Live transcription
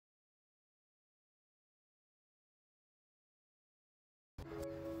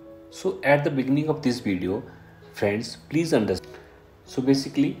So at the beginning of this video, friends, please understand. So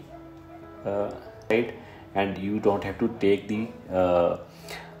basically, right, and you don't have to take the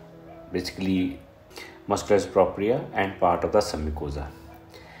basically musculus propria and part of the submucosa.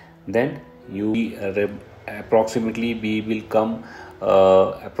 Then you approximately we will come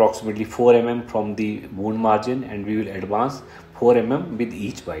approximately 4 mm from the wound margin, and we will advance 4 mm with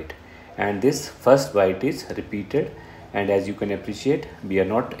each bite, and this first bite is repeated. And as you can appreciate, we are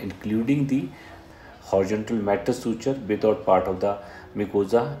not including the horizontal mattress suture without part of the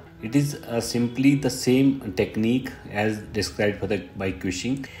mucosa. It is simply the same technique as described by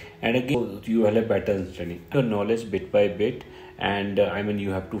Cushing, and again you will have better understanding your knowledge bit by bit. And I mean,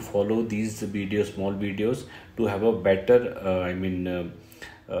 you have to follow these videos, small videos, to have a better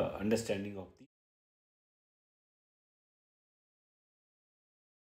understanding of